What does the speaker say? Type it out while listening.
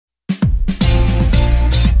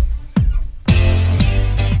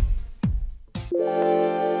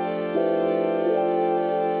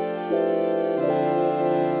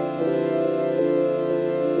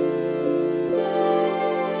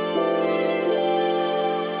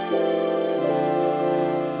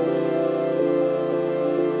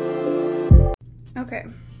Okay,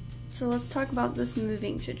 so let's talk about this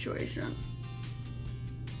moving situation.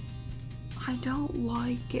 I don't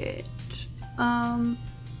like it.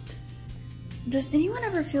 Does anyone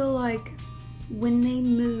ever feel like when they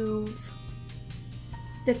move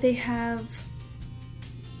that they have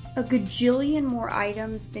a gajillion more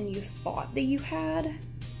items than you thought that you had?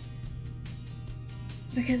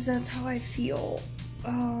 Because that's how I feel.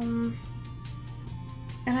 And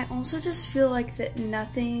I also just feel like that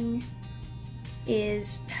nothing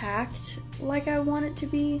is packed like I want it to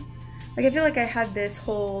be. Like, I feel like I had this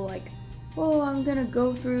whole like, oh, I'm gonna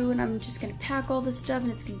go through and I'm just gonna pack all this stuff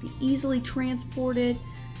and it's gonna be easily transported.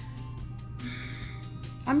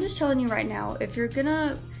 I'm just telling you right now, if you're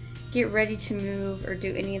gonna get ready to move or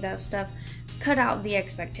do any of that stuff, cut out the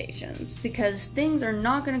expectations, because things are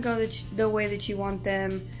not gonna go the way that you want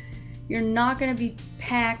them. You're not gonna be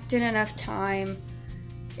packed in enough time.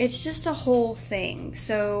 It's just a whole thing.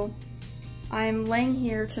 So I'm laying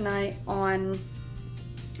here tonight on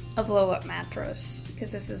a blow-up mattress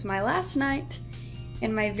because this is my last night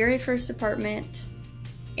in my very first apartment,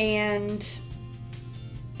 and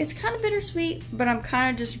it's kind of bittersweet, but I'm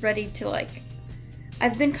kind of just ready to, like,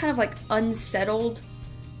 I've been kind of like unsettled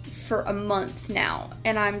for a month now,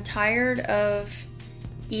 and I'm tired of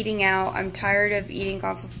eating out. I'm tired of eating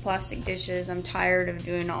off of plastic dishes. I'm tired of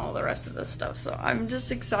doing all the rest of this stuff. So I'm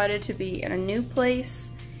just excited to be in a new place,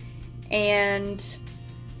 and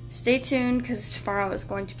stay tuned because tomorrow is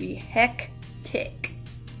going to be hectic.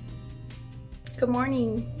 Good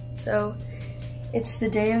morning. So it's the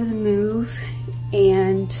day of the move,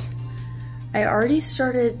 and I already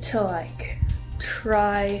started to like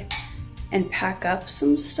try and pack up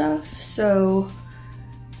some stuff. So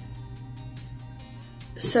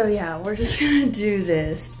yeah, we're just gonna do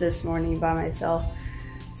this morning by myself.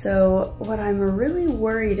 So what I'm really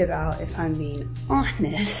worried about, if I'm being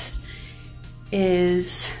honest,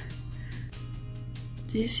 is,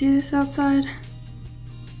 do you see this outside?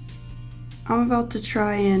 I'm about to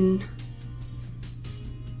try and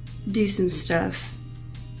do some stuff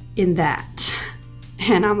in that,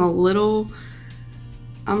 and I'm a little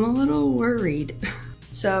worried.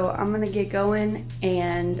 So I'm gonna get going,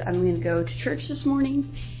 and I'm gonna go to church this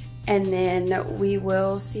morning, and then we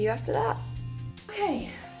will see you after that.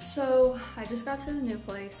 Okay, so I just got to the new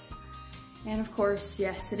place. And of course,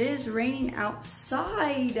 yes, it is raining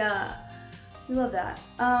outside. We love that.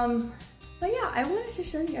 But yeah, I wanted to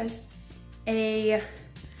show you guys a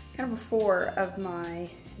kind of before of my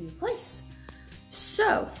new place.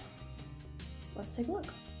 So let's take a look.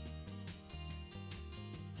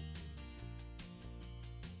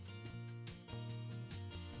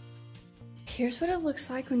 Here's what it looks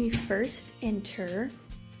like when you first enter.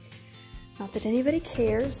 Not that anybody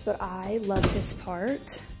cares, but I love this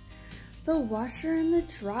part. The washer and the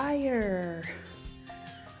dryer.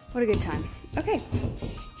 What a good time. Okay,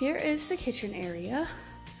 here is the kitchen area.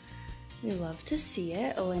 We love to see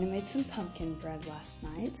it. Elena made some pumpkin bread last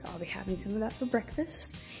night, so I'll be having some of that for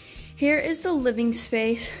breakfast. Here is the living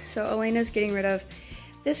space. So Elena's getting rid of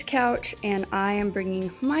this couch, and I am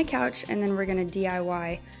bringing my couch, and then we're gonna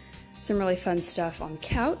DIY some really fun stuff on the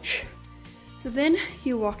couch. So then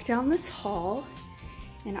you walk down this hall,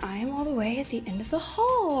 and I am all the way at the end of the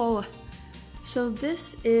hall. So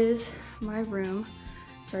this is my room.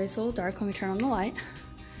 Sorry, it's a little dark. Let me turn on the light.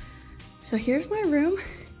 So here's my room.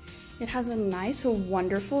 It has a nice,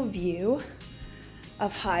 wonderful view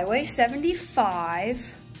of Highway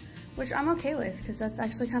 75, which I'm okay with because that's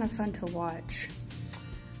actually kind of fun to watch.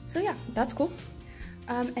 So yeah, that's cool.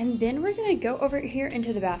 And then we're gonna go over here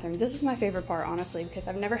into the bathroom. This is my favorite part, honestly, because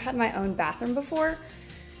I've never had my own bathroom before.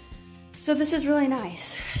 So this is really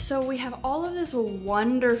nice. So we have all of this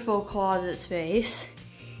wonderful closet space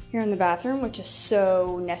here in the bathroom, which is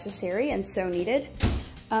so necessary and so needed.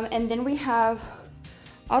 And then we have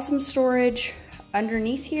awesome storage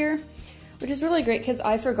underneath here, which is really great because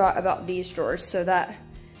I forgot about these drawers, so that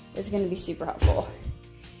is gonna be super helpful.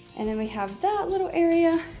 And then we have that little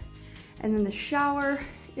area, and then the shower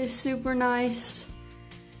is super nice.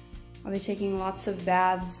 I'll be taking lots of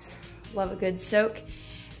baths, love a good soak.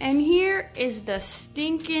 And here is the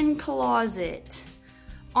stinking closet.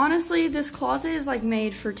 Honestly, this closet is like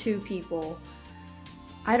made for two people.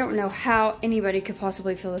 I don't know how anybody could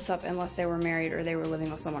possibly fill this up unless they were married or they were living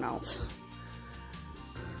with someone else.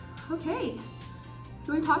 Okay,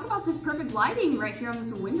 so we talk about this perfect lighting right here on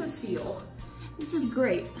this window sill. This is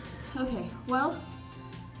great. Okay, well,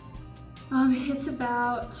 it's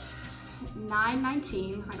about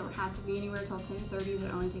 9:19. I don't have to be anywhere till 10:30.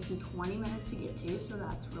 That only takes me 20 minutes to get to, so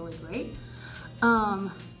that's really great.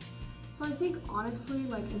 So I think honestly,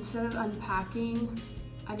 like, instead of unpacking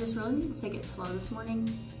I just really need to take it slow this morning.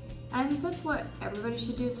 And I think that's what everybody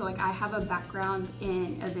should do. So like I have a background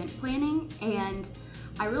in event planning and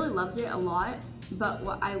I really loved it a lot. But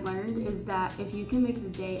what I learned is that if you can make the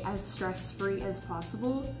day as stress-free as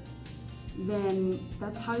possible, then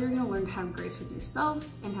that's how you're gonna learn to have grace with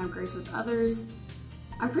yourself and have grace with others.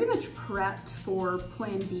 I'm pretty much prepped for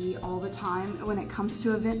plan B all the time when it comes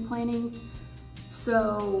to event planning.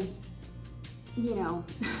 So, you know,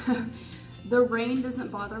 the rain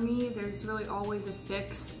doesn't bother me. There's really always a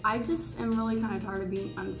fix. I just am really kind of tired of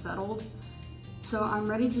being unsettled. So I'm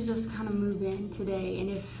ready to just kind of move in today. And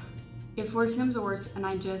if worse comes to worse and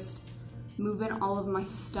I just move in all of my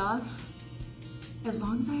stuff, as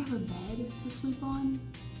long as I have a bed to sleep on,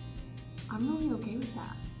 I'm really okay with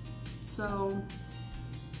that. So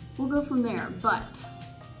we'll go from there. But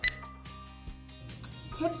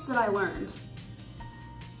tips that I learned: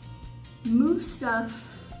 move stuff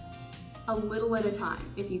a little at a time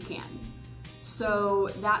if you can. So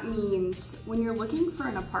that means when you're looking for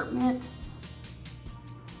an apartment,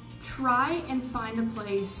 try and find a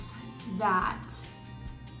place that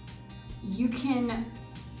you can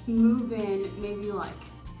move in maybe like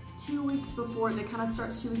 2 weeks before. That kind of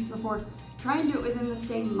starts 2 weeks before. Try and do it within the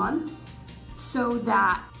same month, so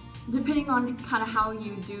that depending on kind of how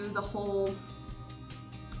you do the whole,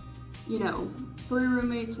 you know, 3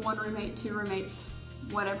 roommates, 1 roommate, 2 roommates,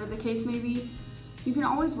 whatever the case may be, you can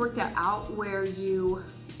always work that out where you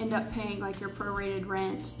end up paying like your prorated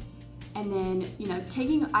rent. And then, you know,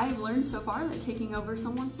 I've learned so far that taking over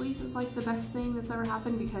someone's lease is like the best thing that's ever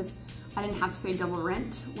happened, because I didn't have to pay double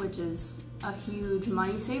rent, which is a huge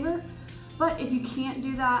money saver. But if you can't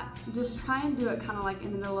do that, just try and do it kind of like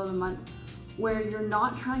in the middle of the month, where you're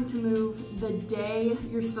not trying to move the day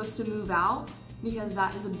you're supposed to move out, because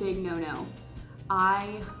that is a big no-no.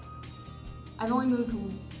 I've only moved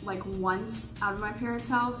like once out of my parents'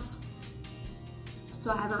 house,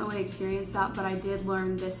 so I haven't really experienced that, but I did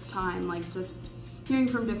learn this time, like just hearing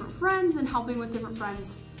from different friends and helping with different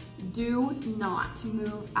friends, do not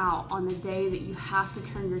move out on the day that you have to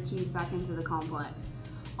turn your keys back into the complex.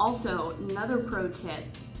 Also, another pro tip: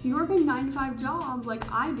 if you work a 9-to-5 job like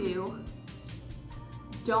I do,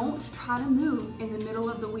 don't try to move in the middle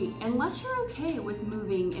of the week unless you're okay with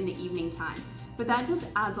moving in the evening time. But that just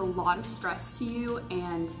adds a lot of stress to you,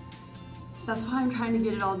 and that's why I'm trying to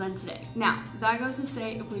get it all done today. Now, that goes to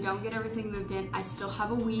say, if we don't get everything moved in, I still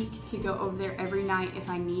have a week to go over there every night if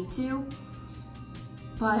I need to.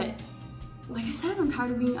 But like I said, I'm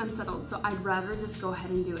tired of being unsettled, so I'd rather just go ahead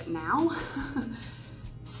and do it now.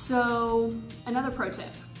 So another pro tip: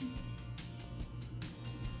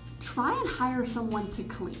 try and hire someone to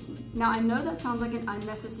clean. Now, I know that sounds like an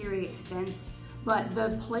unnecessary expense, but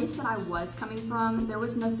the place that I was coming from, there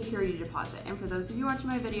was no security deposit. And for those of you watching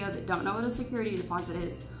my video that don't know what a security deposit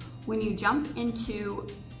is, when you jump into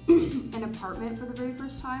an apartment for the very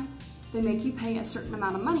first time, they make you pay a certain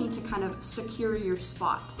amount of money to kind of secure your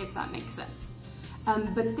spot, if that makes sense.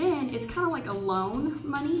 But then it's kind of like a loan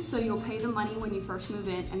money, so you'll pay the money when you first move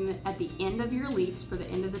in, and at the end of your lease, for the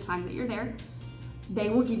end of the time that you're there, they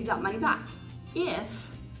will give you that money back. If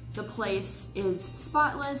the place is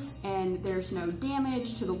spotless and there's no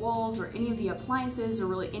damage to the walls or any of the appliances or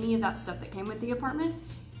really any of that stuff that came with the apartment,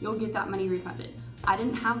 you'll get that money refunded. I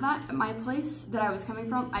didn't have that at my place that I was coming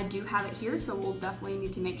from. I do have it here, so we'll definitely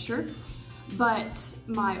need to make sure. But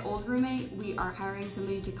my old roommate, we are hiring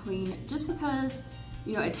somebody to clean just because,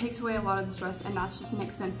 you know, it takes away a lot of the stress, and that's just an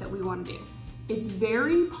expense that we want to do. It's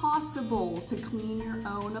very possible to clean your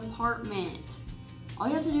own apartment. All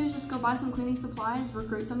you have to do is just go buy some cleaning supplies,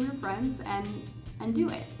 recruit some of your friends, and do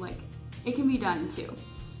it. Like, it can be done too.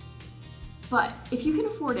 But if you can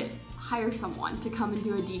afford it, hire someone to come and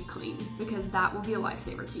do a deep clean, because that will be a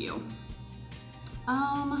lifesaver to you.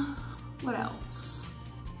 What else?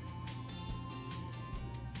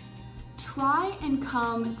 Try and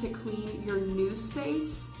come to clean your new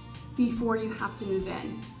space before you have to move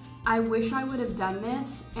in. I wish I would have done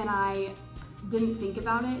this and I didn't think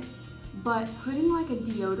about it, but putting like a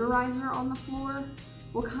deodorizer on the floor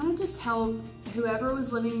will kind of just help whoever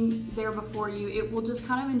was living there before you. It will just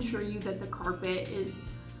kind of ensure you that the carpet is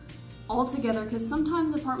all together, because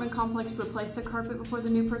sometimes apartment complexes replace the carpet before the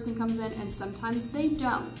new person comes in, and sometimes they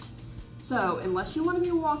don't. So unless you want to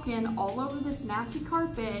be walking all over this nasty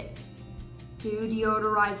carpet, do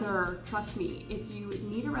deodorizer. Trust me, if you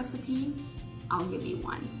need a recipe, I'll give you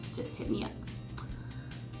one. Just hit me up.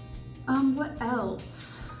 What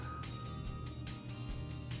else?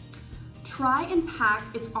 Try and pack.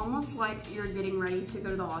 It's almost like you're getting ready to go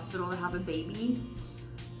to the hospital to have a baby.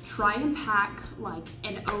 Try and pack like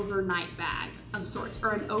an overnight bag of sorts,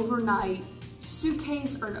 or an overnight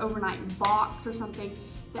suitcase or an overnight box or something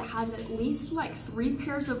that has at least like 3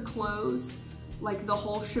 pairs of clothes, like the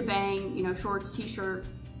whole shebang, you know, shorts, t-shirt,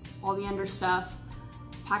 all the under stuff.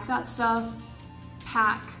 Pack that stuff,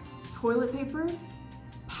 pack toilet paper,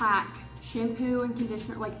 pack shampoo and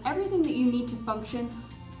conditioner, like everything that you need to function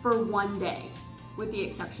for one day, with the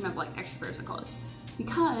exception of like extra pairs of clothes.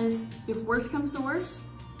 Because if worse comes to worse,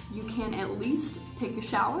 you can at least take a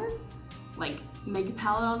shower, like make a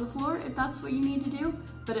pallet on the floor if that's what you need to do,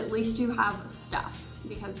 but at least you have stuff,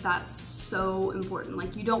 because that's so important.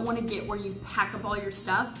 Like, you don't want to get where you pack up all your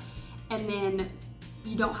stuff and then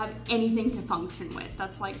you don't have anything to function with.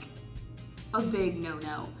 That's like a big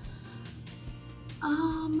no-no.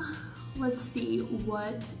 Let's see,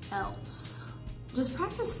 what else? Just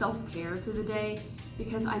practice self-care through the day,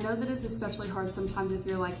 because I know that it's especially hard sometimes if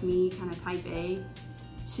you're like me, kind of type A,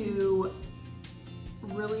 to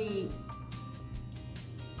really,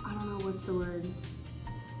 I don't know what's the word,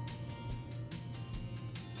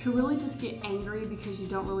 to really just get angry because you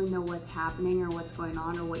don't really know what's happening or what's going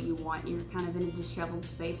on or what you want. You're kind of in a disheveled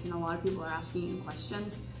space and a lot of people are asking you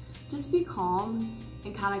questions. Just be calm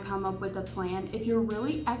and kind of come up with a plan. If you're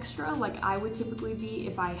really extra, like I would typically be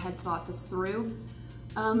if I had thought this through,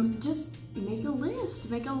 just make a list,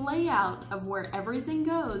 make a layout of where everything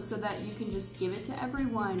goes so that you can just give it to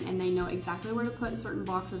everyone and they know exactly where to put certain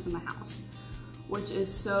boxes in the house, which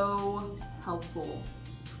is so helpful.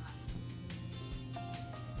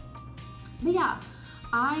 But yeah,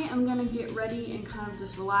 I am gonna get ready and kind of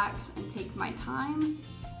just relax and take my time,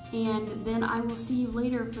 and then I will see you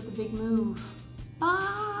later for the big move.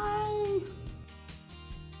 Bye!